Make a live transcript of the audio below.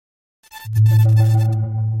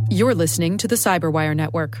You're listening to the Cyberwire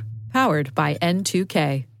Network, powered by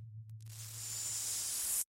N2K.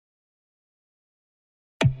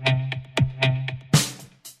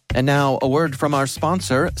 And now, a word from our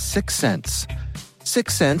sponsor, Syxsense.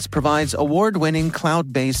 Syxsense provides award-winning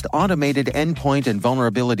cloud-based automated endpoint and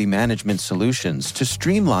vulnerability management solutions to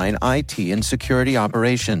streamline IT and security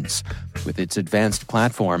operations. With its advanced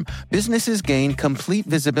platform, businesses gain complete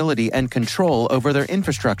visibility and control over their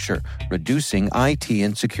infrastructure, reducing IT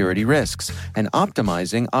and security risks and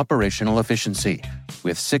optimizing operational efficiency.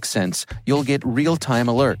 With Syxsense, you'll get real-time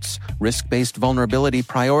alerts, risk-based vulnerability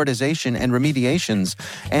prioritization and remediations,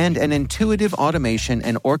 and an intuitive automation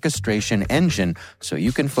and orchestration engine so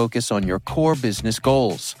you can focus on your core business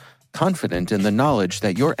goals, confident in the knowledge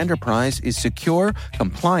that your enterprise is secure,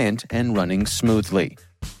 compliant, and running smoothly.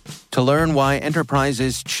 To learn why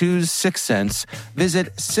enterprises choose Syxsense,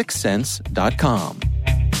 visit syxsense.com.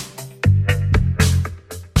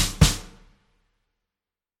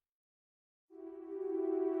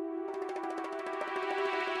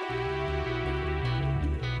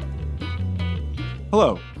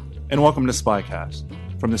 Hello, and welcome to Spycast,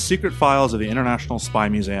 from the secret files of the International Spy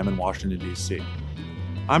Museum in Washington, D.C.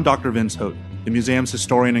 I'm Dr. Vince Houghton, the museum's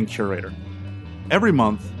historian and curator. Every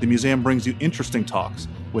month, the museum brings you interesting talks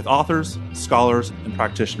with authors, scholars, and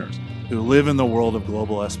practitioners who live in the world of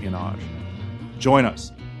global espionage. Join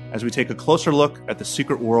us as we take a closer look at the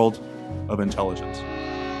secret world of intelligence.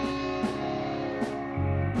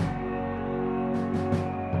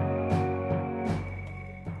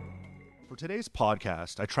 For today's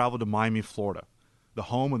podcast, I traveled to Miami, Florida, the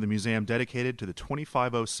home of the museum dedicated to the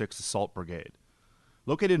 2506 Assault Brigade.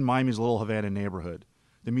 Located in Miami's Little Havana neighborhood,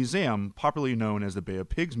 the museum, popularly known as the Bay of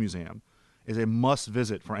Pigs Museum, is a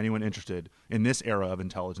must-visit for anyone interested in this era of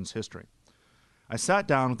intelligence history. I sat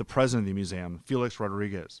down with the president of the museum, Felix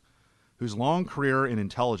Rodriguez, whose long career in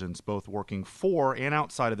intelligence, both working for and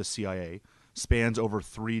outside of the CIA, spans over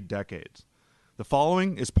 3 decades. The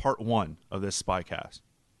following is part 1 of this Spycast.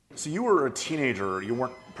 So you were a teenager, you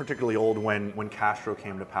weren't particularly old when Castro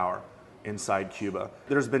came to power inside Cuba.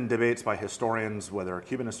 There's been debates by historians, whether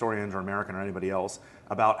Cuban historians or American or anybody else,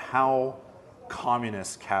 about how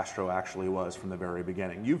communist Castro actually was from the very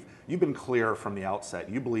beginning. You've been clear from the outset.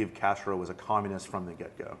 You believe Castro was a communist from the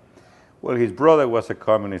get-go. Well, his brother was a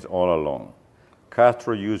communist all along.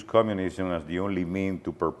 Castro used communism as the only means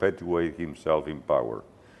to perpetuate himself in power.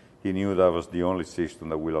 He knew that was the only system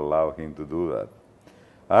that will allow him to do that.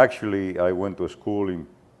 Actually, I went to school in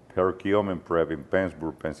Perkiomen Prep in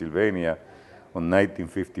Pennsburg, Pennsylvania, in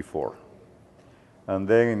 1954. And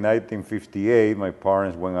then in 1958, my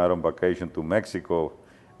parents went out on vacation to Mexico,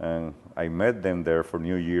 and I met them there for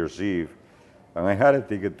New Year's Eve. And I had a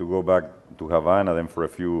ticket to go back to Havana then for a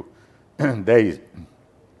few days.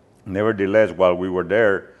 Nevertheless, while we were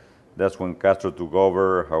there, that's when Castro took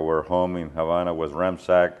over. Our home in Havana was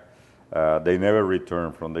ransacked. They never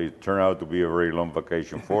returned from. They turned out to be a very long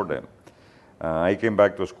vacation for them. I came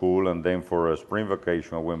back to school, and then for a spring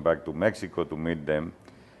vacation, I went back to Mexico to meet them.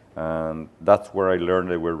 And that's where I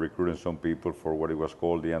learned they were recruiting some people for what it was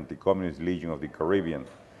called the Anti-Communist Legion of the Caribbean.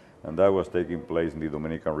 And that was taking place in the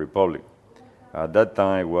Dominican Republic. At that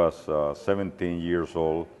time, I was 17 years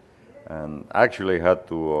old, and actually had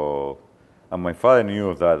to, and my father knew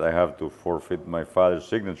of that, I have to forfeit my father's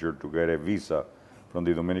signature to get a visa from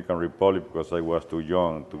the Dominican Republic because I was too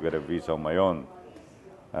young to get a visa on my own.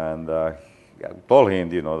 And I told him,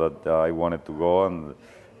 that I wanted to go, and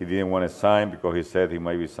he didn't want to sign because he said he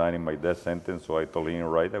might be signing my death sentence, so I told him,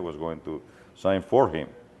 right, I was going to sign for him.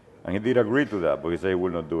 And he did agree to that, but he said he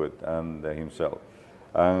would not do it and himself.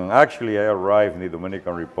 And actually, I arrived in the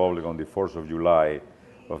Dominican Republic on the 4th of July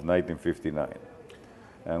of 1959.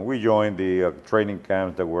 And we joined the training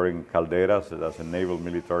camps that were in Calderas, that's a naval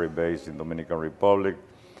military base in Dominican Republic.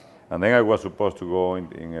 And then I was supposed to go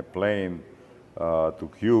in a plane to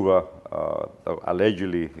Cuba.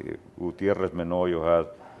 Allegedly, Gutierrez Menoyo had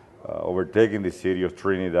overtaken the city of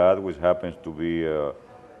Trinidad, which happens to be a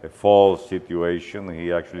false situation.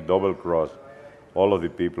 He actually double-crossed all of the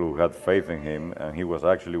people who had faith in him, and he was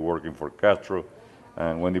actually working for Castro.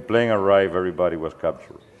 And when the plane arrived, everybody was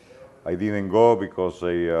captured. I didn't go because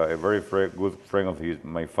a very good friend of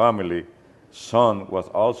my family, son, was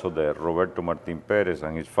also there, Roberto Martin Perez,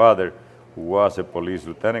 and his father, who was a police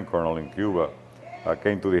lieutenant colonel in Cuba,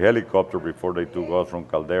 came to the helicopter before they took us from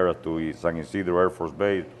Caldera to San Isidro Air Force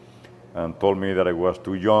Base and told me that I was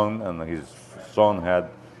too young and his son had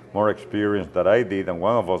more experience than I did, and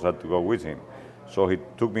one of us had to go with him. So he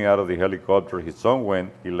took me out of the helicopter. His son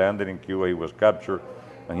went, he landed in Cuba, he was captured,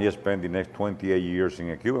 and he spent the next 28 years in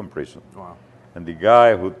a Cuban prison. Wow. And the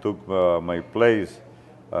guy who took my place,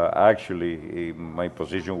 my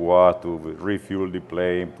position was to refuel the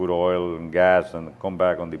plane, put oil and gas, and come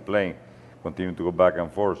back on the plane, continue to go back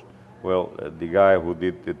and forth. Well, the guy who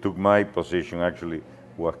took my position actually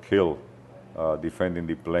was killed defending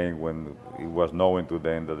the plane when it was known to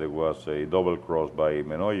them that there was a double cross by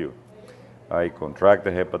Menoyo. I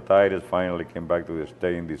contracted hepatitis, finally came back to the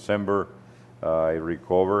state in December. I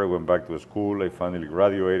recovered, I went back to school. I finally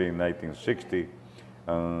graduated in 1960.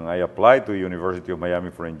 And I applied to the University of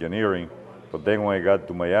Miami for engineering. But then when I got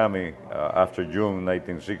to Miami, after June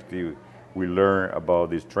 1960, we learned about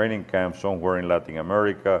this training camp somewhere in Latin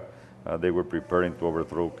America. They were preparing to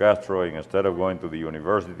overthrow Castro, and instead of going to the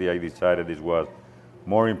university, I decided this was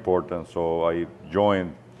more important, so I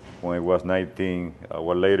joined when I was 19,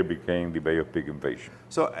 what later became the Bay of Pigs invasion.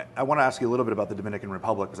 So I want to ask you a little bit about the Dominican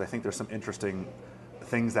Republic, because I think there's some interesting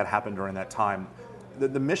things that happened during that time.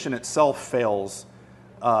 The mission itself fails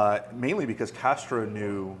mainly because Castro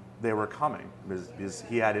knew they were coming, because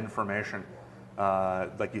he had information,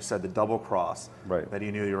 like you said, the double cross, right, that he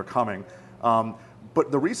knew they were coming. But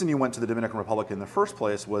the reason you went to the Dominican Republic in the first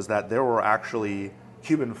place was that there were actually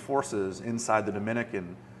Cuban forces inside the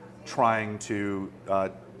Dominican trying to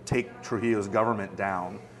take Trujillo's government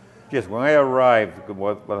down. Yes, when I arrived,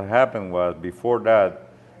 what happened was, before that,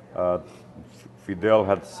 Fidel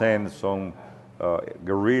had sent some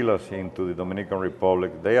guerrillas into the Dominican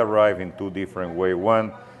Republic. They arrived in two different ways.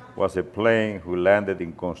 One was a plane who landed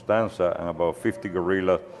in Constanza, and about 50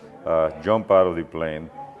 guerrillas jumped out of the plane.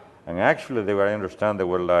 And actually, I understand there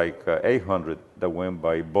were like 800 that went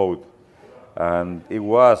by boat. And it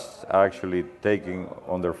was actually taken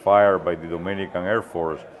under fire by the Dominican Air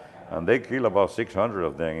Force. And they killed about 600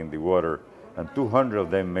 of them in the water, and 200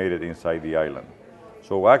 of them made it inside the island.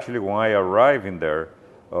 So actually, when I arrived in there,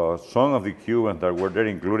 some of the Cubans that were there,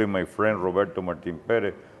 including my friend Roberto Martin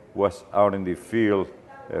Perez, was out in the field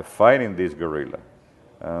fighting this guerrilla.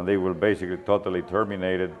 And they were basically totally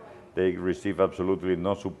terminated. They received absolutely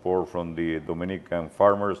no support from the Dominican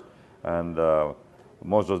farmers, and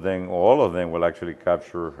most of them, or all of them, were actually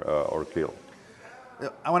captured or killed.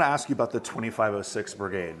 I want to ask you about the 2506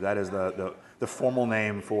 Brigade. That is the formal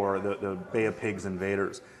name for the Bay of Pigs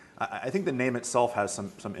invaders. I think the name itself has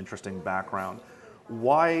some interesting background.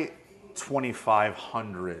 Why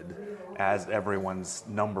 2,500 as everyone's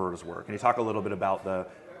numbers were? Can you talk a little bit about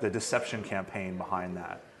the deception campaign behind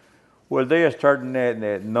that? Well, they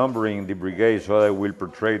started numbering the brigade so that will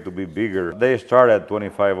portray to be bigger. They started at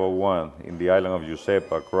 2501 in the island of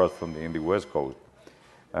Josepa, across from in the west coast.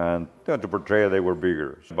 And to portray they were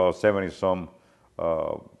bigger, about 70-some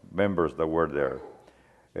members that were there.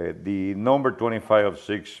 The number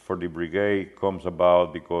 2506 for the brigade comes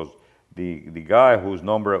about because the guy whose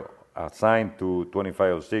number assigned to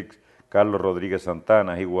 2506, Carlos Rodriguez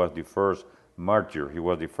Santana, he was the first martyr. He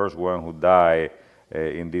was the first one who died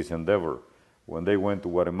in this endeavor. When they went to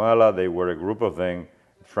Guatemala, they were a group of them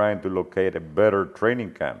trying to locate a better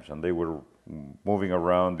training camps, and they were moving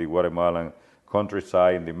around the Guatemalan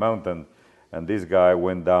countryside in the mountain, and this guy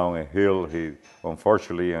went down a hill,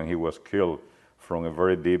 unfortunately, and he was killed from a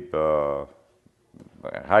very deep,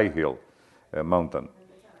 high hill mountain.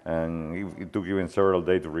 And it took even several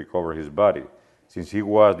days to recover his body. Since he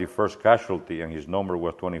was the first casualty and his number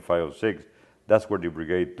was 2506, that's where the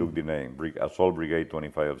brigade took the name, Assault Brigade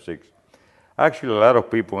 2506. Actually, a lot of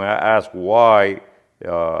people ask why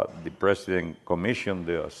the president commissioned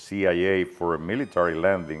the CIA for a military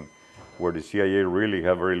landing, where the CIA really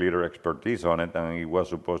had very little expertise on it, and it was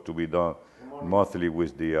supposed to be done mostly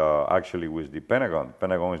with with the Pentagon.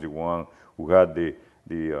 Pentagon is the one who had the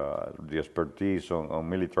expertise on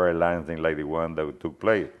military landing like the one that took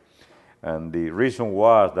place. And the reason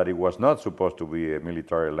was that it was not supposed to be a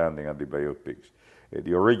military landing at the Bay of Pigs.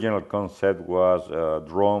 The original concept was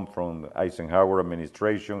drawn from Eisenhower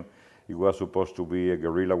administration. It was supposed to be a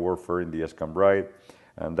guerrilla warfare in the Escambray,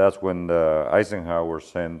 and that's when Eisenhower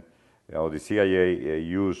sent, the CIA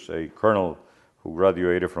used a colonel who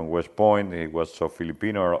graduated from West Point. He was of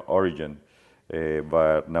Filipino origin,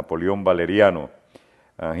 by Napoleon Valeriano.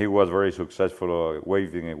 And he was very successful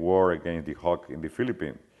waging a war against the Hawk in the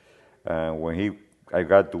Philippines. And when I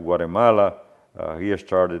got to Guatemala, he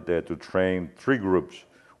started to train three groups.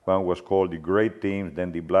 One was called the Gray Teams,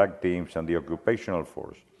 then the Black Teams, and the Occupational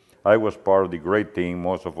Force. I was part of the Gray Team.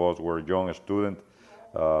 Most of us were young students.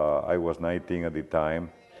 I was 19 at the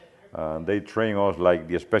time. And they trained us like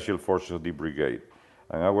the Special Forces of the Brigade.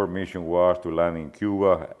 And our mission was to land in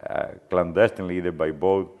Cuba clandestinely, either by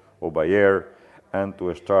boat or by air, and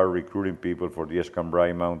to start recruiting people for the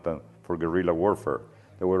Escambray Mountain for guerrilla warfare.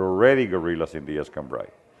 There were already guerrillas in the Escambray.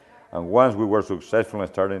 And once we were successful and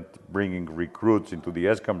started bringing recruits into the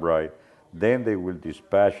Escambray, then they will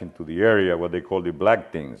dispatch into the area what they call the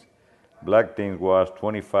Black Teams. Black Teams was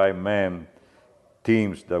 25-man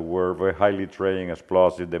teams that were very highly trained,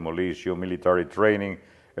 explosive, demolition, military training,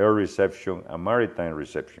 air reception, and maritime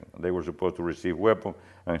reception. They were supposed to receive weapons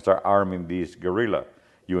and start arming this guerrilla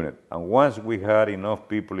unit. And once we had enough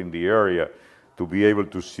people in the area to be able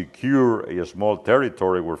to secure a small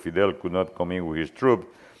territory where Fidel could not come in with his troops,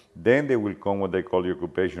 then they will come what they call the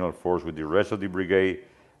occupational force with the rest of the brigade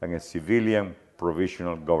and a civilian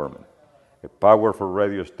provisional government. A powerful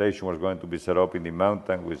radio station was going to be set up in the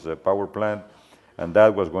mountain with a power plant, and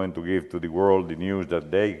that was going to give to the world the news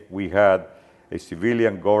that we had a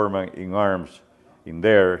civilian government in arms in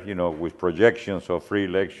there, with projections of free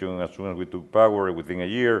election as soon as we took power within a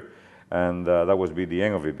year, and that was be the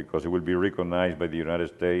end of it, because it will be recognized by the United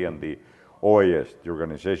States and the OAS, the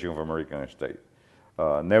Organization of American States.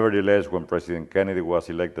 Nevertheless, when President Kennedy was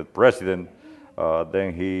elected president,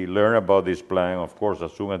 then he learned about this plan. Of course,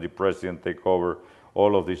 as soon as the president takes over,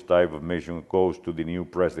 all of this type of mission goes to the new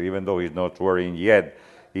president. Even though he's not sworn in yet,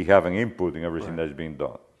 he has an input in everything that's being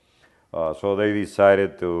done. So he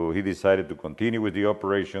decided to continue with the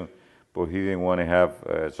operation, but he didn't want to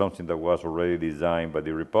have something that was already designed by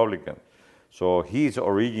the Republicans. So his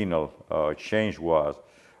original change was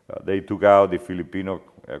they took out the Filipino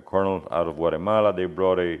colonel out of Guatemala. They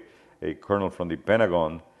brought a colonel from the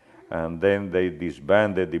Pentagon, and then they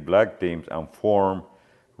disbanded the Black Teams and formed.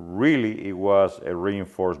 Really, it was a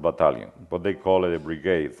reinforced battalion, but they call it a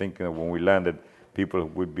brigade, thinking that when we landed, people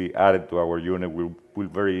would be added to our unit, we'll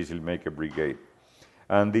very easily make a brigade.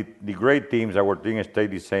 And the great teams, our team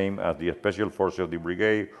stayed the same as the special forces of the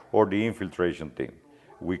brigade or the infiltration team.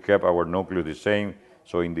 We kept our nucleus the same,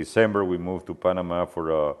 so in December we moved to Panama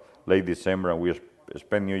for late December, and we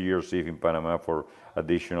spent New Year's Eve in Panama for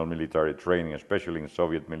additional military training, especially in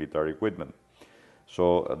Soviet military equipment.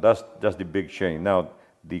 So that's the big change. Now,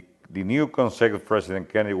 the new concept of President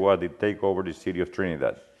Kennedy was to take over the city of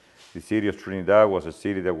Trinidad. The city of Trinidad was a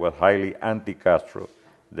city that was highly anti-Castro.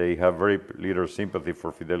 They have very little sympathy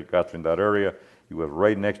for Fidel Castro in that area. It was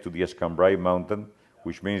right next to the Escambray Mountain,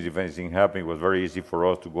 which means if anything happened, it was very easy for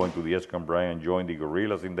us to go into the Escambray and join the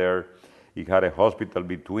guerrillas in there. It had a hospital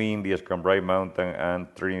between the Escambray Mountain and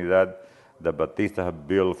Trinidad that Batista had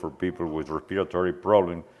built for people with respiratory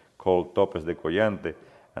problems called Topes de Collante.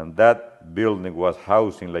 And that building was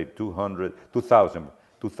housing like 2,000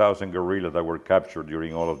 guerrillas that were captured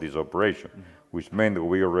during all of this operation, which meant that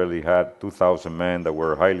we already had 2,000 men that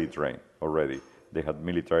were highly trained already. They had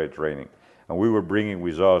military training. And we were bringing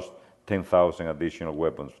with us 10,000 additional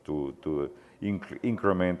weapons to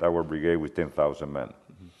increment our brigade with 10,000 men.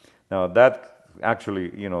 Now that actually,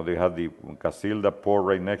 they had the Casilda port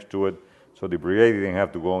right next to it, so the brigade didn't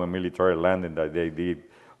have to go on a military landing that they did.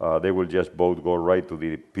 They will just both go right to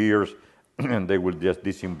the piers, and they will just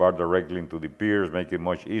disembark directly into the piers, make it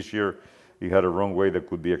much easier. It had a runway that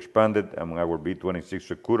could be expanded, and our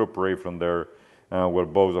B-26 could operate from there. Well,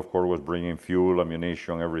 both, of course, was bringing fuel,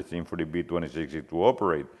 ammunition, everything for the B-26 to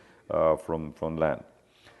operate from land.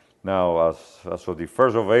 Now, as of the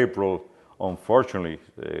 1st of April, unfortunately,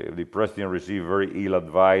 the president received very ill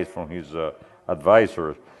advice from his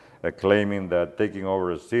advisors, claiming that taking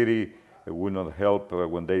over a city it would not help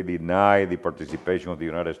when they deny the participation of the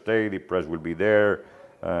United States. The press will be there,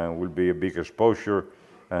 will be a big exposure,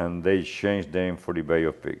 and they changed them for the Bay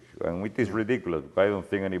of Pigs. And it is ridiculous. I don't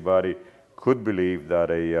think anybody could believe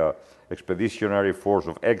that a expeditionary force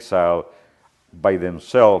of exile by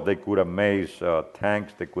themselves, they could amaze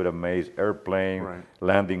tanks, they could amaze airplane,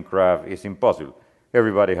 landing craft. It's impossible.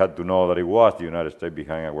 Everybody had to know that it was the United States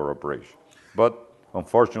behind our operation. But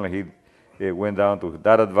unfortunately, it went down to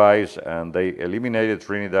that advice, and they eliminated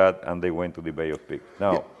Trinidad, and they went to the Bay of Pigs.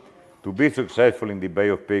 Now, to be successful in the Bay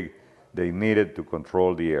of Pigs, they needed to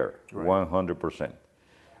control the air, 100%.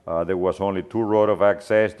 There was only 2 roads of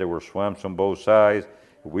access. There were swamps on both sides.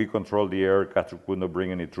 If we controlled the air, Castro could not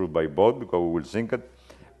bring any troops by boat because we will sink it.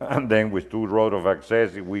 And then with 2 roads of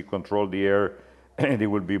access, if we control the air, it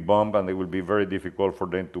will be bombed, and it will be very difficult for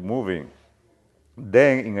them to move in.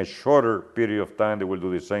 Then, in a shorter period of time, they will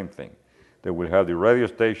do the same thing. They will have the radio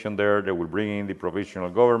station there. They will bring in the provisional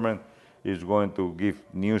government. It's going to give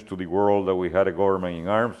news to the world that we had a government in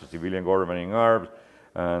arms, a civilian government in arms,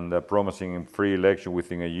 and promising him free election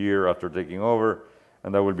within a year after taking over.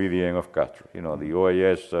 And that will be the end of Castro. The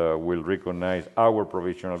OAS will recognize our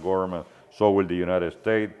provisional government. So will the United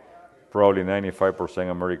States. Probably 95%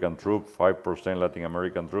 American troops, 5% Latin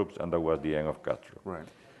American troops, and that was the end of Castro. Right.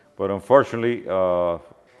 But unfortunately,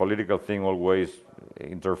 political thing always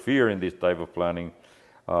interfere in this type of planning.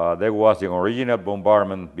 There was the original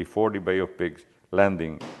bombardment before the Bay of Pigs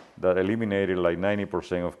landing that eliminated like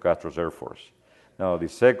 90% of Castro's Air Force. Now, the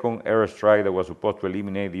second airstrike that was supposed to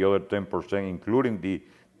eliminate the other 10%, including the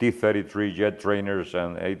T-33 jet trainers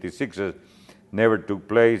and 86s, never took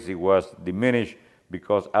place. It was diminished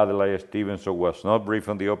because Adlai Stevenson was not briefed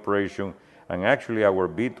on the operation, and actually our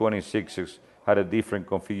B-26s had a different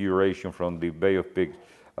configuration from the Bay of Pigs,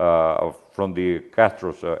 from the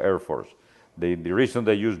Castro's Air Force. The reason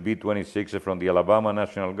they used B-26s from the Alabama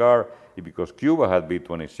National Guard is because Cuba had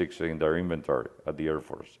B-26s in their inventory at the Air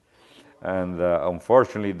Force. And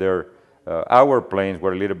unfortunately, our planes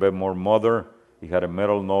were a little bit more modern. It had a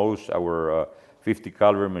metal nose. Our 50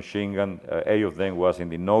 caliber machine gun, 8 of them was in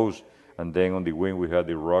the nose, and then on the wing we had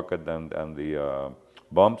the rocket and the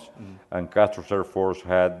bombs. Mm-hmm. And Castro's Air Force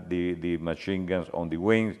had the machine guns on the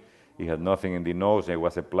wings. It had nothing in the nose, and it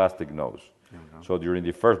was a plastic nose. Mm-hmm. So during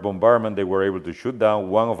the first bombardment, they were able to shoot down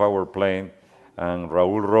one of our planes, and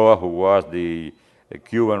Raul Roa, who was the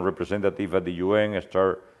Cuban representative at the UN,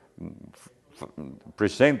 started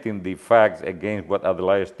presenting the facts against what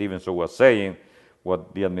Adlai Stevenson was saying,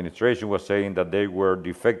 what the administration was saying, that they were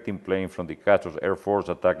defecting planes from the Castro's Air Force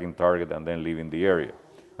attacking target and then leaving the area.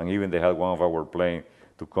 And even they had one of our planes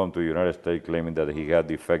to come to the United States claiming that he had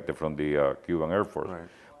defected from the Cuban Air Force. Right.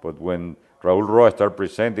 But when Raul Roa started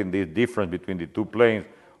presenting this difference between the two planes,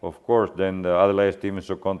 of course, then Adlai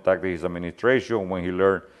Stevenson contacted his administration. When he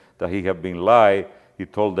learned that he had been lied, he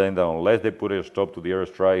told them that unless they put a stop to the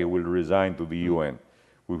airstrike, he will resign to the UN,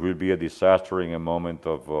 which will be a disaster in a moment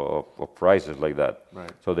of crisis like that.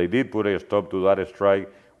 Right. So they did put a stop to that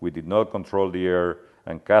strike. We did not control the air,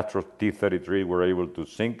 and Castro's T-33 were able to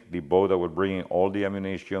sink the boat that was bringing all the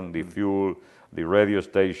ammunition, the fuel, the radio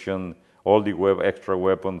station, all the extra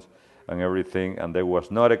weapons and everything, and there was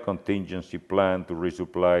not a contingency plan to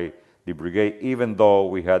resupply the brigade, even though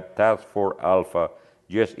we had Task Force Alpha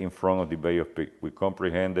just in front of the Bay of Pigs. We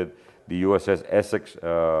comprehended the USS Essex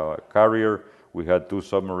carrier. We had 2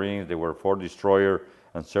 submarines. There were 4 destroyers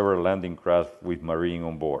and several landing crafts with Marine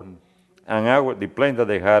on board. And the planes that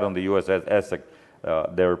they had on the USS Essex,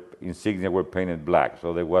 their insignia were painted black,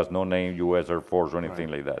 so there was no name U.S. Air Force or anything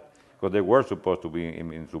like that, because they were supposed to be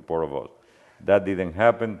in support of us. That didn't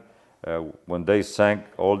happen. When they sank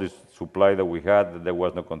all the supply that we had, there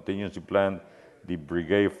was no contingency plan. The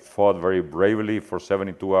brigade fought very bravely for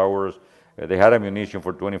 72 hours. They had ammunition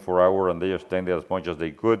for 24 hours, and they extended as much as they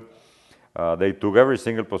could. They took every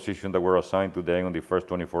single position that were assigned to them on the first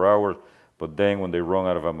 24 hours, but then when they ran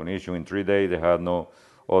out of ammunition in 3 days, they had no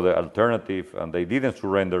other alternative, and they didn't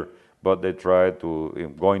surrender, but they tried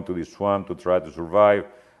to go into the swamp to try to survive,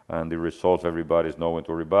 and the results everybody is knowing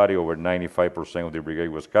to everybody. Over 95% of the brigade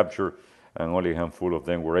was captured, and only a handful of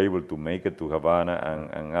them were able to make it to Havana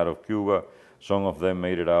and out of Cuba. Some of them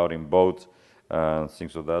made it out in boats and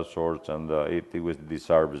things of that sort, and it was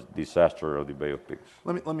the disaster of the Bay of Pigs.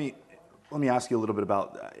 Let me ask you a little bit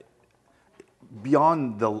about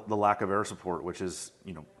beyond the lack of air support, which is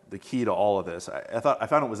the key to all of this. I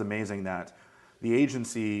found it was amazing that the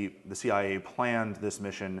agency, the CIA, planned this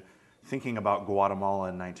mission thinking about Guatemala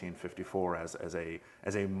in 1954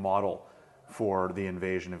 as a model for the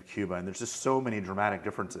invasion of Cuba, and there's just so many dramatic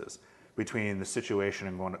differences between the situation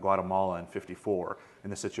in Guatemala in 54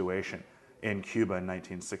 and the situation in Cuba in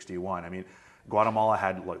 1961. I mean, Guatemala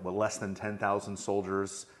had less than 10,000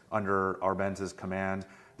 soldiers under Arbenz' command.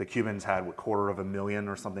 The Cubans had a 250,000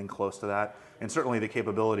 or something close to that. And certainly the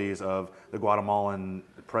capabilities of the Guatemalan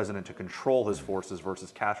president to control his forces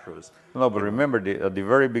versus Castro's. No, but remember, at the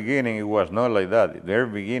very beginning, it was not like that. The very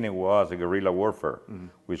beginning was a guerrilla warfare,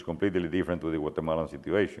 which is completely different to the Guatemalan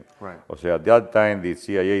situation. Right. So at that time, the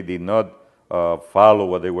CIA did not follow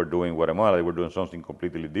what they were doing in Guatemala. They were doing something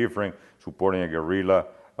completely different, supporting a guerrilla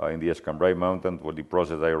in the Escambray Mountains, for the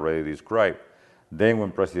process I already described. Then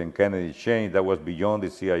when President Kennedy changed, that was beyond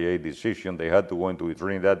the CIA decision. They had to go into the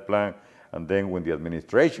Trinidad plan. And then when the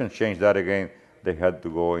administration changed that again, they had to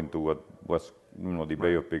go into what was the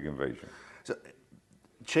Bay of Pigs invasion. So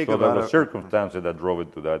there were circumstances that drove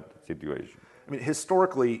it to that situation. I mean,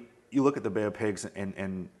 historically, you look at the Bay of Pigs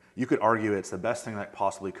and you could argue it's the best thing that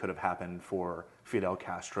possibly could have happened for Fidel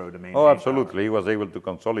Castro to maintain absolutely. power. He was able to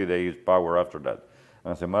consolidate his power after that.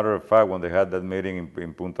 As a matter of fact, when they had that meeting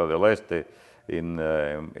in Punta del Este, in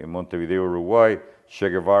Montevideo, Uruguay, Che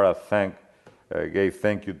Guevara gave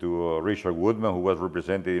thank you to Richard Woodman, who was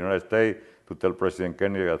representing the United States, to tell President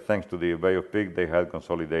Kennedy that thanks to the Bay of Pigs, they had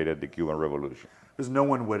consolidated the Cuban Revolution. Because no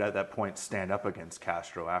one would at that point stand up against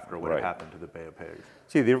Castro after what had happened to the Bay of Pigs.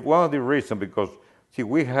 See, one of the reasons, because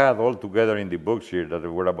we had all together in the books here that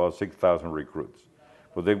there were about 6,000 recruits.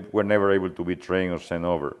 but they were never able to be trained or sent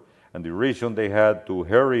over. And the reason they had to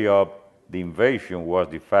hurry up the invasion was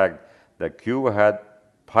the fact that Cuba had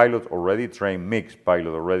pilots already trained, mixed pilots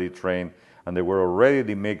already trained, and they were already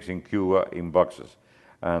demixed in Cuba in boxes.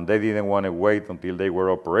 And they didn't want to wait until they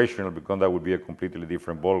were operational because that would be a completely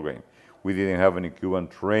different ballgame. We didn't have any Cuban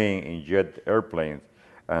trained in jet airplanes,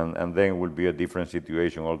 and then it would be a different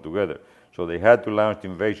situation altogether. So they had to launch the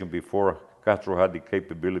invasion before Castro had the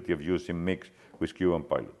capability of using mix with Cuban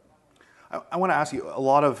pilots. I want to ask you, a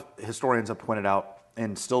lot of historians have pointed out,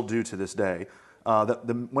 and still do to this day, that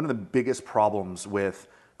one of the biggest problems with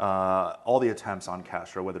all the attempts on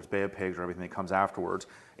Castro, whether it's Bay of Pigs or everything that comes afterwards,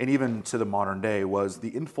 and even to the modern day, was the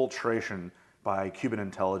infiltration by Cuban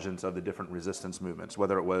intelligence of the different resistance movements,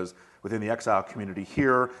 whether it was within the exile community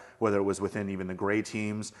here, whether it was within even the gray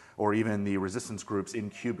teams, or even the resistance groups in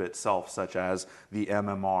Cuba itself, such as the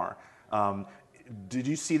MMR. Did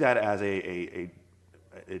you see that as a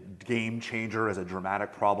game changer, as a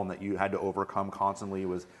dramatic problem that you had to overcome constantly,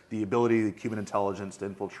 was the ability of the Cuban intelligence to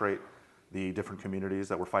infiltrate the different communities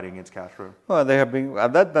that were fighting against Castro? Well, they have been,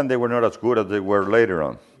 at that time they were not as good as they were later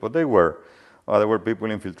on, but they were. There were people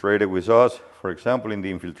infiltrated with us. For example, in the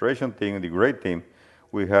infiltration team, in the great team,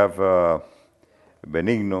 we have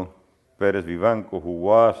Benigno Perez Vivanco, who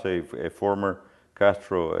was a former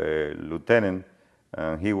Castro lieutenant,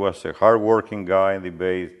 and he was a hard-working guy in the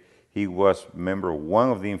base. He was member of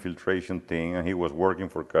one of the infiltration team, and he was working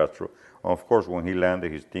for Castro. And of course, when he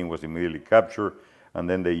landed, his team was immediately captured, and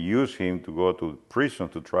then they used him to go to prison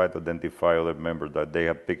to try to identify other members that they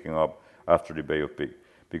had picking up after the Bay of Pigs,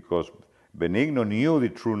 because Benigno knew the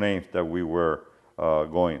true names that we were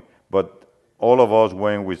going, but all of us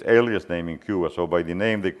went with alias name in Cuba, so by the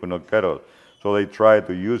name they could not get us. So they tried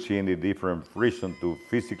to use him in the different prison to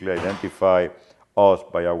physically identify us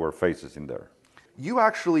by our faces in there. You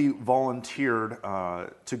actually volunteered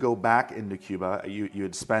to go back into Cuba. You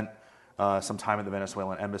had spent some time at the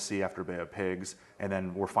Venezuelan embassy after Bay of Pigs, and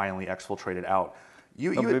then were finally exfiltrated out.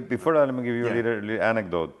 Before that, let me give you a little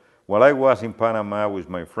anecdote. While I was in Panama with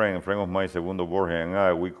my friend, a friend of mine, Segundo Borges, and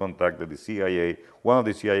I, we contacted the CIA, one of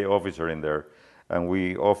the CIA officers in there, and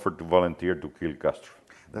we offered to volunteer to kill Castro,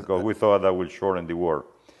 because we thought that would shorten the war.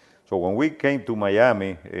 So when we came to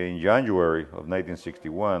Miami in January of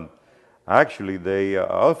 1961, actually they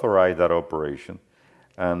authorized that operation,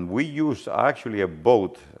 and we used actually a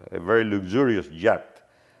boat, a very luxurious yacht.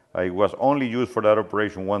 It was only used for that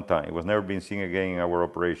operation one time. It was never been seen again in our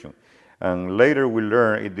operation. And later we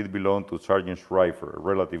learned it did belong to Sergeant Schreifer, a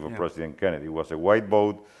relative of President Kennedy. It was a white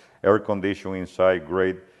boat, air-conditioned inside,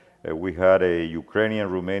 great. We had a Ukrainian,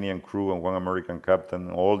 Romanian crew and one American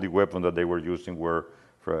captain. All the weapons that they were using were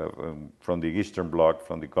from the Eastern Bloc,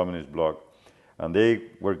 from the Communist Bloc. And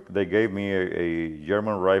they gave me a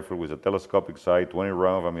German rifle with a telescopic sight, 20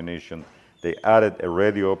 rounds of ammunition. They added a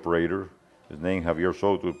radio operator, his name Javier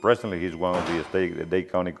Soto. Presently, he's one of the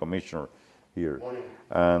Dade County Commissioner here.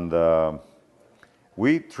 And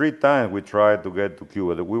three times we tried to get to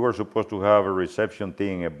Cuba. We were supposed to have a reception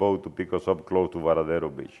team, a boat to pick us up close to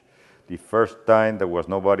Varadero Beach. The first time there was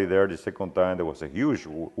nobody there. The second time there was a huge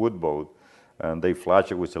wood boat, and they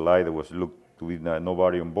flashed it with a light. There was looked to be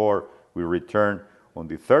nobody on board. We returned. On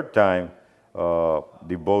the third time,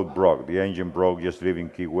 the boat broke. The engine broke just leaving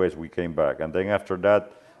Key West. We came back. And then after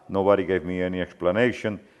that, nobody gave me any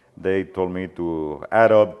explanation. They told me to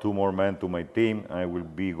add up 2 more men to my team. I will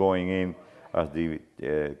be going in as the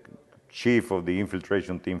chief of the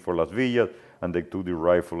infiltration team for Las Villas, and they took the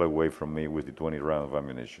rifle away from me with the 20 rounds of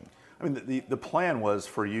ammunition. I mean, the plan was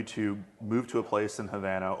for you to move to a place in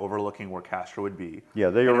Havana overlooking where Castro would be. Yeah,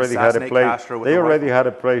 they already had a place. They already had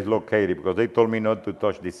a place located because they told me not to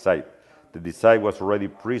touch this site. The site was already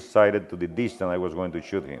pre-sighted to the distance I was going to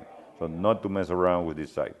shoot him, so not to mess around with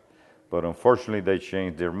this site. But unfortunately, they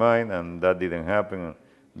changed their mind, and that didn't happen.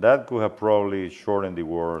 That could have probably shortened the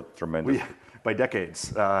war tremendously. By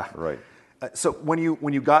decades. Right. So when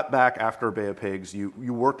you got back after Bay of Pigs,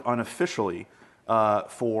 you worked unofficially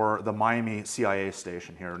for the Miami CIA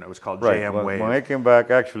station here, and it was called JM Wave. When I came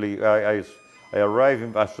back, actually, I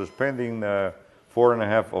arrived after spending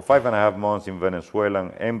 4.5 or 5.5 months in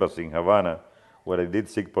Venezuelan embassy in Havana, where I did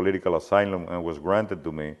seek political asylum and was granted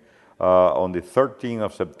to me. On the 13th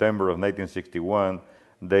of September of 1961,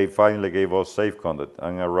 they finally gave us safe conduct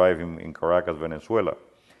and arrived in Caracas, Venezuela.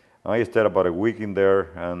 I stayed about a week in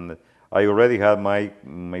there, and I already had my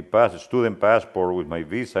student passport with my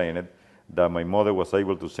visa in it that my mother was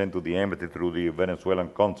able to send to the embassy through the Venezuelan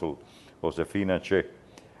consul, Josefina Che.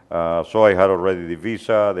 So I had already the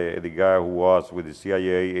visa. The guy who was with the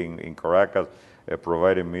CIA in Caracas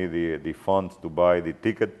provided me the funds to buy the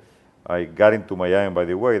ticket. I got into Miami, by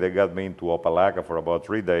the way. They got me into Opalaca for about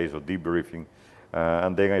 3 days of debriefing,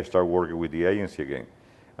 and then I started working with the agency again.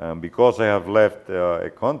 Because I have left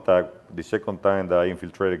a contact the second time that I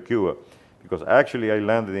infiltrated Cuba, because actually I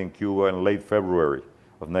landed in Cuba in late February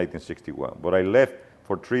of 1961, but I left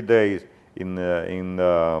for 3 days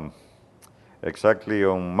exactly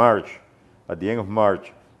on March, at the end of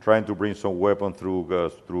March, trying to bring some weapon through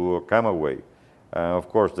Camagüey. Of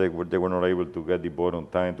course, they were not able to get the boat on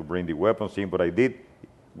time to bring the weapons in, but I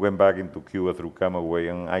went back into Cuba through Camagüey,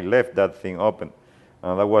 and I left that thing open.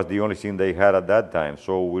 And that was the only thing they had at that time.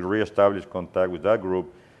 So we reestablished contact with that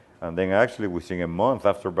group, and then actually within a month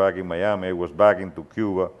after back in Miami, I was back into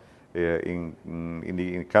Cuba in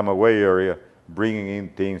the Camagüey area, bringing in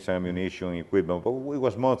things, ammunition, equipment, but it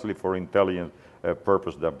was mostly for intelligence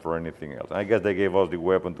purpose than for anything else. I guess they gave us the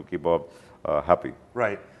weapon to keep us happy.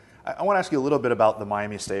 Right. I want to ask you a little bit about the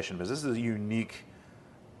Miami station, because this is a unique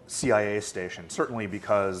CIA station, certainly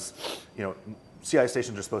because, CIA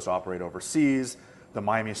stations are supposed to operate overseas. The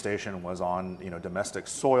Miami station was on, domestic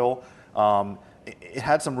soil. It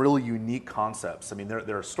had some really unique concepts. I mean,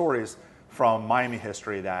 there are stories from Miami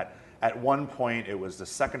history that at one point it was the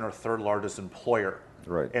second or third largest employer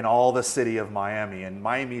in all the city of Miami. And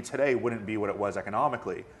Miami today wouldn't be what it was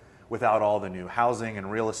economically without all the new housing and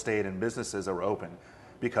real estate and businesses that were open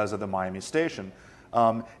because of the Miami station.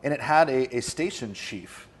 And it had a station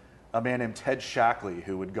chief, a man named Ted Shackley,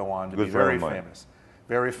 who would go on to be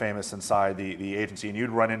very famous inside the agency, and you'd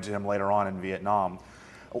run into him later on in Vietnam.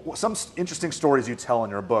 Some interesting stories you tell in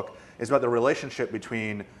your book is about the relationship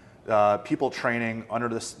between people training under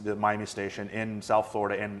the Miami station in South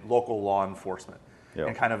Florida and local law enforcement,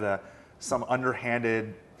 and kind of some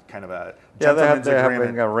underhanded kind of a gentleman's they agreement.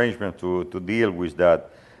 have an arrangement to deal with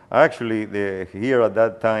that. Actually, here at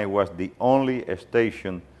that time was the only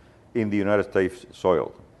station in the United States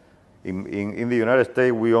soil. In the United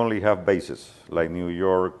States, we only have bases like New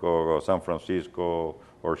York or San Francisco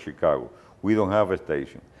or Chicago. We don't have a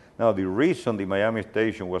station. Now, the reason the Miami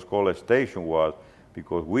station was called a station was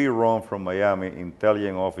because we run from Miami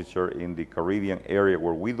intelligence officer in the Caribbean area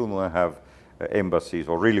where we do not have embassies,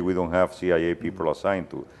 or really we don't have CIA people assigned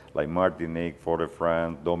to, like Martinique,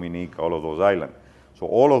 Fort-de-France, Dominique, all of those islands. So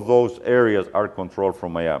all of those areas are controlled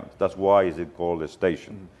from Miami. That's why is it called a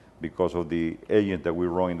station, because of the agents that we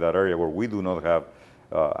run in that area where we do not have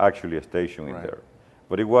actually a station in there.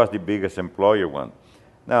 But it was the biggest employer one.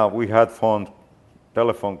 Now, we had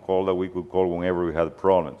telephone call that we could call whenever we had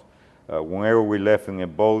problems. Whenever we left in a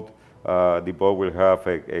boat, the boat will have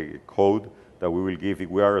a code that we will give. If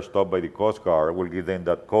we are stopped by the Coast Guard, we'll give them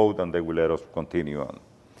that code and they will let us continue on.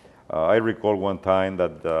 I recall one time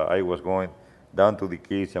that I was going down to the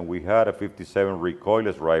Keys and we had a 57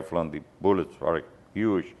 recoilless rifle and the bullets are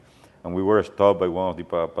huge. And we were stopped by one of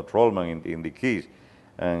the patrolmen in the Keys.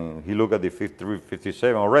 And he looked at the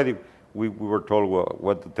 57. Already we were told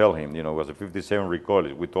what to tell him. It was a 57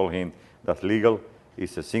 recoilless. We told him that's legal.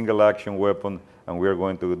 It's a single action weapon, and we are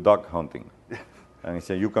going to duck hunting. And he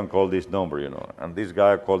said, you can call this number, And this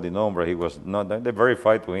guy called the number. He was not, they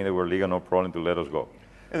verified to him they were legal, no problem to let us go.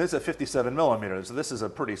 And this is a 57 millimeter, so this is a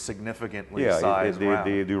pretty signigantly sized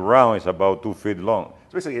round. The round is about 2 feet long.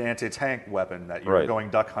 It's basically an anti-tank weapon that you're going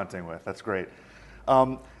duck hunting with. That's great.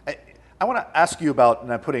 I want to ask you about,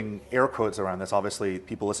 and I'm putting air quotes around this, obviously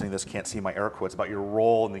people listening to this can't see my air quotes, about your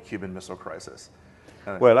role in the Cuban Missile Crisis.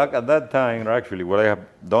 Well, at that time, actually, what I have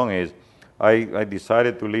done is I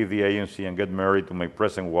decided to leave the agency and get married to my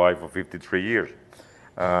present wife of 53 years.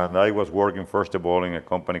 And I was working, first of all, in a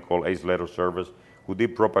company called Ace Letter Service, who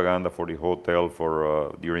did propaganda for the hotel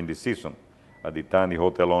during the season. At the time, the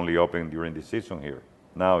hotel only opened during the season here.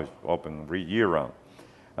 Now it's open year-round.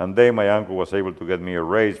 And then my uncle was able to get me a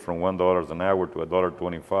raise from $1 an hour to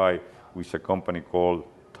 $1.25 with a company called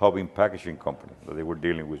Tobin Packaging Company. So they were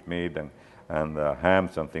dealing with meat and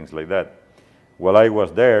hams and things like that. While I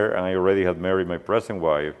was there, and I already had married my present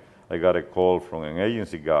wife, I got a call from an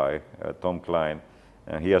agency guy, Tom Klein,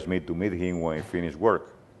 and he asked me to meet him when he finished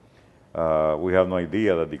work. We had no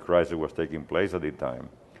idea that the crisis was taking place at the time.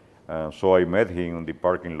 So I met him in the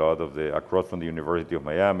parking lot across from the University of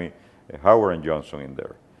Miami, Howard and Johnson in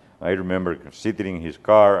there. I remember sitting in his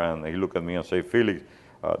car, and he looked at me and said, Felix,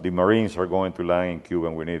 the Marines are going to land in Cuba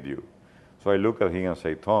and we need you. So I looked at him and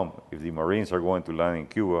said, Tom, if the Marines are going to land in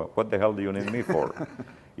Cuba, what the hell do you need me for?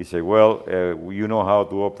 He said, well, you know how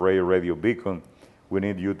to operate a radio beacon. We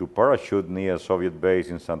need you to parachute near a Soviet base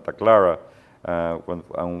in Santa Clara,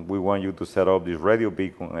 and we want you to set up this radio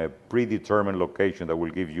beacon at a predetermined location that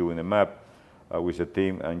we'll give you in a map with a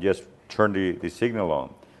team, and just turn the signal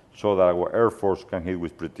on so that our Air Force can hit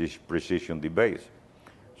with precision the base.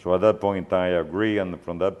 So at that point in time, I agree, and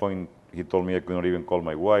from that point, he told me I could not even call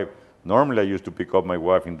my wife. Normally, I used to pick up my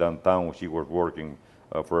wife in downtown when she was working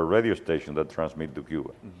for a radio station that transmit to Cuba.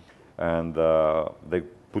 And they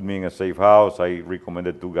put me in a safe house. I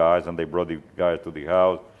recommended 2 guys, and they brought the guys to the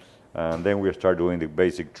house. And then we started doing the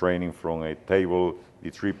basic training from a table, the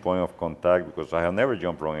 3 point of contact, because I have never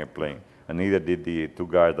jumped from a plane, and neither did the 2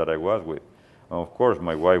 guys that I was with. And of course,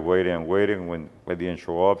 my wife waited and waited. When I didn't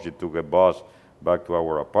show up, she took a bus back to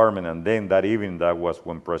our apartment. And then that evening, that was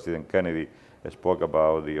when President Kennedy spoke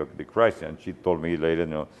about the crisis. And she told me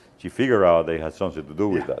later, she figured out they had something to do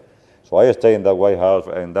with that. So I stayed in that White House,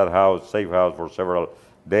 in that house, safe house, for several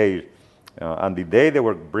days. And the day they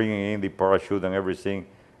were bringing in the parachute and everything,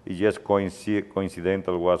 it just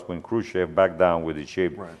coincidental was when Khrushchev backed down with the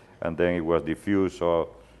ship, right. And then it was defused. So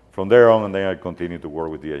from there on, and then I continued to work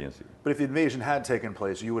with the agency. But if the invasion had taken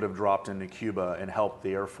place, you would have dropped into Cuba and helped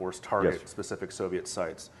the Air Force target specific Soviet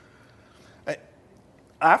sites.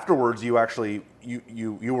 Afterwards, you actually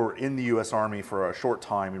you were in the U.S. Army for a short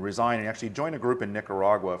time. You resigned and actually joined a group in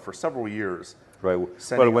Nicaragua for several years. Right.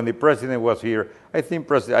 Well, when the president was here, I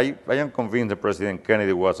think I am convinced that President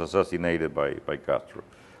Kennedy was assassinated by Castro.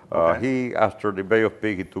 Okay. He, after the Bay of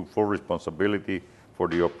Pigs, he took full responsibility for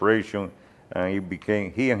the operation, and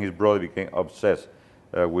he and his brother became obsessed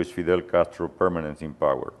with Fidel Castro's permanence in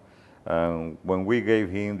power. And when we gave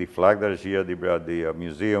him the flag that is here at the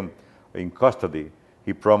museum in custody,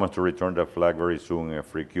 he promised to return that flag very soon and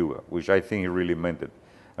free Cuba, which I think he really meant it.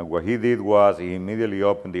 And what he did was he immediately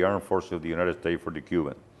opened the Armed Forces of the United States for the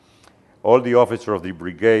Cubans. All the officers of the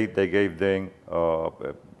brigade, they gave them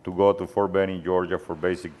to go to Fort Benning, Georgia for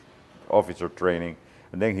basic officer training.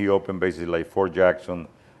 And then he opened basically like Fort Jackson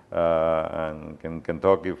and in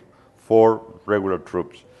Kentucky for regular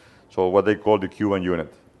troops. So what they call the Cuban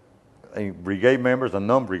unit. And brigade members and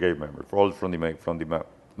non-brigade members, all from the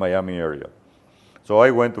Miami area. So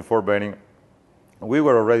I went to Fort Benning. We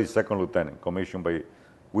were already second lieutenant, commissioned by,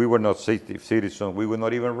 we were not citizens, we were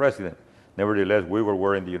not even residents. Nevertheless, we were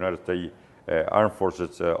wearing the United States Armed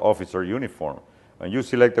Forces officer uniform. And you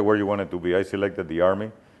selected where you wanted to be. I selected the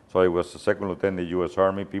Army, so I was a second lieutenant in the U.S.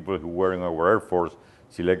 Army. People who were in our Air Force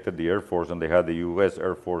selected the Air Force, and they had the U.S.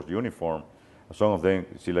 Air Force uniform. Some of them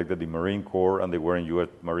selected the Marine Corps, and they were in U.S.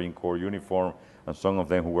 Marine Corps uniform, and some of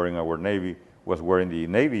them who were in our Navy was wearing the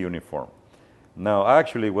Navy uniform. Now,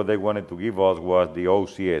 actually, what they wanted to give us was the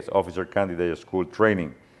OCS, Officer Candidate School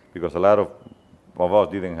Training, because a lot of us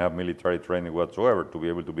didn't have military training whatsoever to be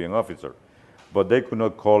able to be an officer. But they could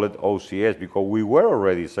not call it OCS because we were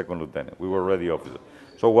already second lieutenant. We were already officers.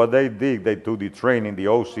 So what they did, they took the training, the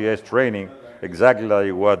OCS training, exactly like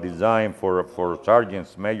it was designed for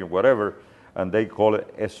sergeants, major, whatever, and they call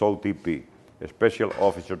it SOTP, a Special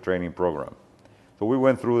Officer Training Program. So we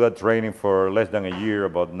went through that training for less than a year,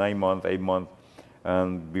 about 9 months, 8 months.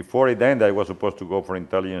 And before it ended, I was supposed to go for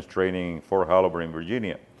intelligence training in Fort Harbor in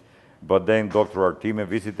Virginia. But then Dr. Artime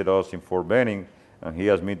visited us in Fort Benning, and he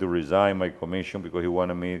asked me to resign my commission because he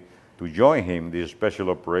wanted me to join him this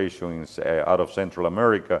special operation out of Central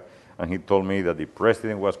America. And he told me that the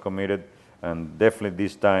president was committed, and definitely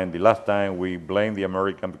this time, the last time we blamed the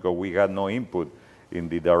American because we had no input in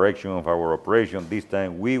the direction of our operation. This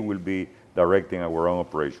time we will be directing our own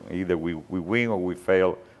operation. Either we win or we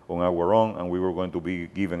fail on our own, and we were going to be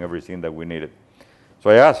given everything that we needed. So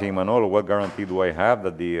I asked him, Manolo, what guarantee do I have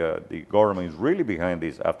that the government is really behind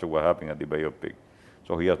this after what happened at the Bay of Pigs?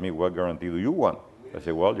 So he asked me, what guarantee do you want? I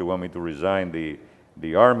said, well, you want me to resign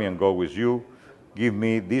the Army and go with you? Give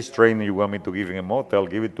me this training you want me to give in a motel,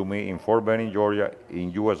 give it to me in Fort Benning, Georgia,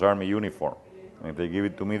 in U.S. Army uniform. And if they give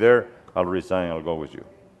it to me there, I'll resign, I'll go with you.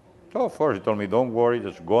 So of course, he told me, don't worry,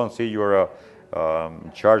 just go and see your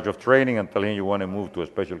in charge of training and tell him you want to move to a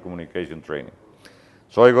special communication training.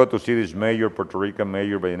 So I got to see this major, Puerto Rican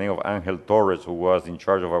major by the name of Angel Torres, who was in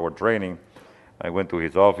charge of our training. I went to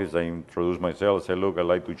his office, I introduced myself, I said, look, I'd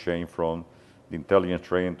like to change from the intelligence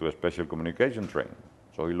training to a special communication training.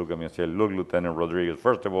 So he looked at me and said, look, Lieutenant Rodriguez,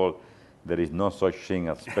 first of all, there is no such thing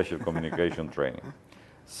as special communication training.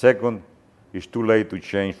 Second, it's too late to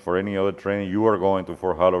change for any other training. You are going to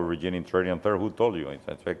Fort Harbor, Virginia training. And third, who told you? I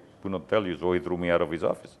said, I could not tell you, so he threw me out of his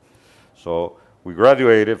office. So we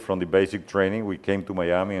graduated from the basic training. We came to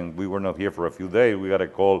Miami, and we were not here for a few days. We got a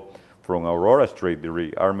call from Aurora Street,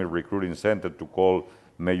 the Army Recruiting Center, to call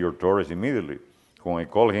Major Torres immediately. When I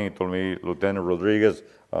called him, he told me, Lieutenant Rodriguez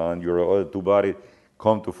and your other 2 buddies,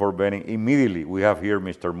 come to Fort Benning immediately. We have here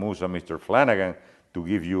Mr. Moose and Mr. Flanagan to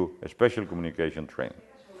give you a special communication training.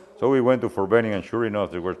 So we went to Fort Benning, and sure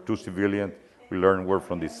enough, there were 2 civilians. We learned word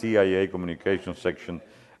from the CIA communication section,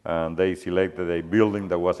 and they selected a building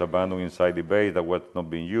that was abandoned inside the base that was not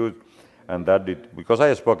being used, and that did, because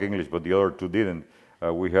I spoke English, but the other two didn't.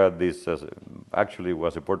 We had this, actually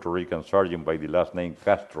was a Puerto Rican sergeant by the last name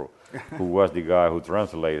Castro, who was the guy who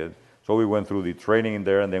translated. So we went through the training in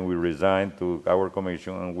there, and then we resigned to our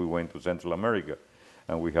commission, and we went to Central America.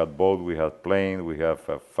 And we had boat, we had plane, we have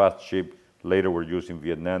a fast ship. Later we're using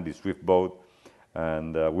Vietnam, the Swift boat.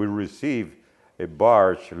 And we received a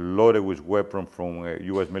barge loaded with weapons from a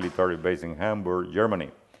U.S. military base in Hamburg, Germany.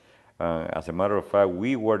 As a matter of fact,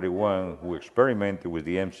 we were the one who experimented with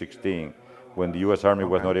the M16 when the U.S. Army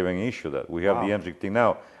was not even issued that. We have the M16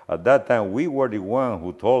 now. At that time, we were the one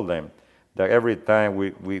who told them that every time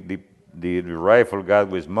the rifle got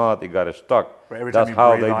with mud, it got stuck. That's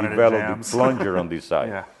how they developed the plunger on this side.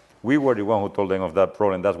 Yeah. We were the one who told them of that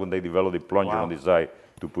problem. That's when they developed the plunger on this side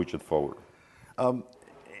to push it forward.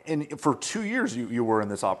 And for 2 years, you were in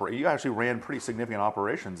this operation. You actually ran pretty significant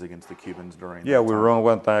operations against the Cubans during that time. We ran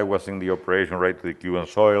one time. I was in the operation right to the Cuban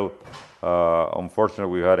soil.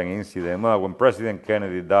 Unfortunately, we had an incident. When President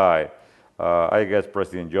Kennedy died, I guess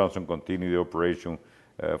President Johnson continued the operation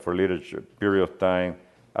for a little period of time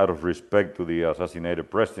out of respect to the assassinated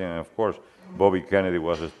president. And of course, Bobby Kennedy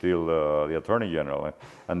was still the Attorney General.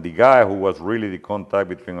 And the guy who was really the contact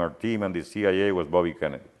between our team and the CIA was Bobby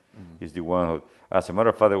Kennedy. Mm-hmm. He's the one who, as a matter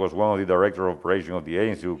of fact, there was one of the director of operations of the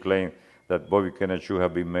agency who claimed that Bobby Kennedy should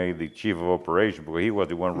have been made the chief of operations because he was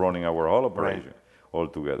the one running our whole operation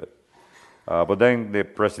altogether. But then the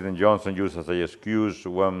President Johnson used as an excuse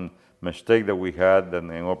one mistake that we had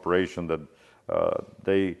in operation that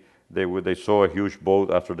they saw a huge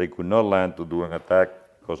boat after they could not land to do an attack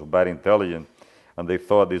because of bad intelligence, and they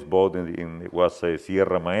thought this boat it was a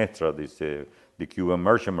Sierra Maestra, the Cuban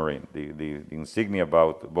merchant marine, the insignia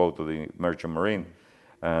boat of the merchant marine,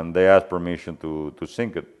 and they asked permission to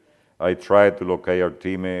sink it. I tried to locate our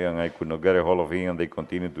teammate, and I could not get a hold of him, and they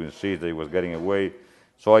continued to insist that he was getting away.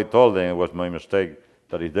 So I told them it was my mistake,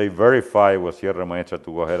 that if they verified it was Sierra Maestra,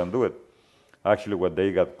 to go ahead and do it. Actually, when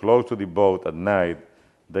they got close to the boat at night,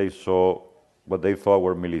 they saw what they thought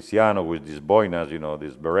were milicianos with these boinas,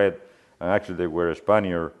 this beret, and actually they were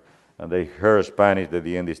Spaniards, and they heard Spanish, they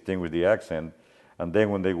didn't distinguish the accent. And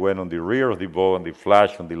then when they went on the rear of the boat and the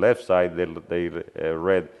flash on the left side, they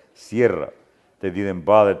read Sierra. They didn't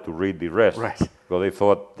bother to read the rest. Right. Because they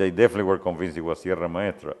thought, they definitely were convinced it was Sierra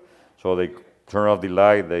Maestra. So they turned off the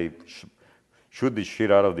light, they shoot the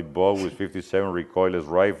shit out of the boat with 57 recoilless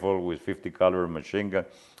rifle, with 50 caliber machine gun.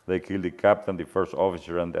 They killed the captain, the first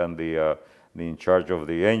officer, and the in charge of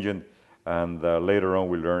the engine. And later on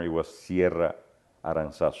we learned it was Sierra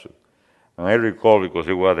Aranzazu. And I recall, because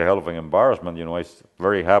it was a hell of an embarrassment, I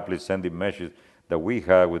very happily sent the message that we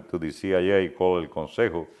had to the CIA called El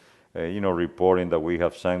Consejo, reporting that we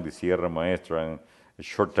have sunk the Sierra Maestra. And a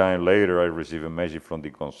short time later, I received a message from the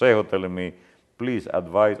Consejo telling me, please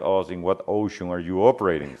advise us in what ocean are you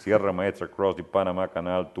operating. Sierra Maestra crossed the Panama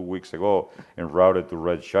Canal 2 weeks ago and routed to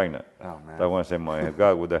Red China. Oh, man. That one said, my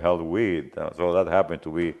God, what the hell do we? So that happened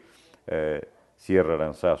to be Sierra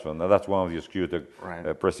Aranzazu. And that's one of the excuses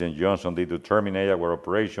that President Johnson did to terminate our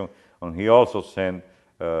operation. And he also sent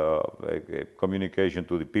a communication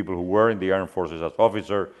to the people who were in the armed forces as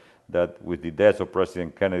officers that with the death of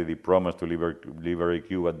President Kennedy, the promise to liberate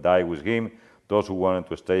Cuba died with him. Those who wanted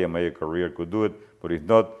to stay and make a career could do it, but if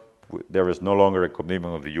not, there is no longer a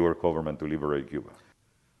commitment of the U.S. government to liberate Cuba.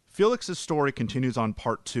 Felix's story continues on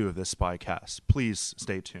part 2 of this Spycast. Please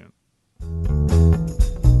stay tuned.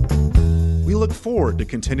 We look forward to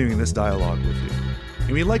continuing this dialogue with you,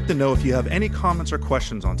 and we'd like to know if you have any comments or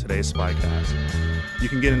questions on today's Spycast. You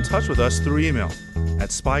can get in touch with us through email at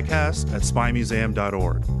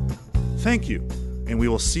spycast@spymuseum.org. Thank you, and we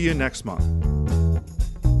will see you next month.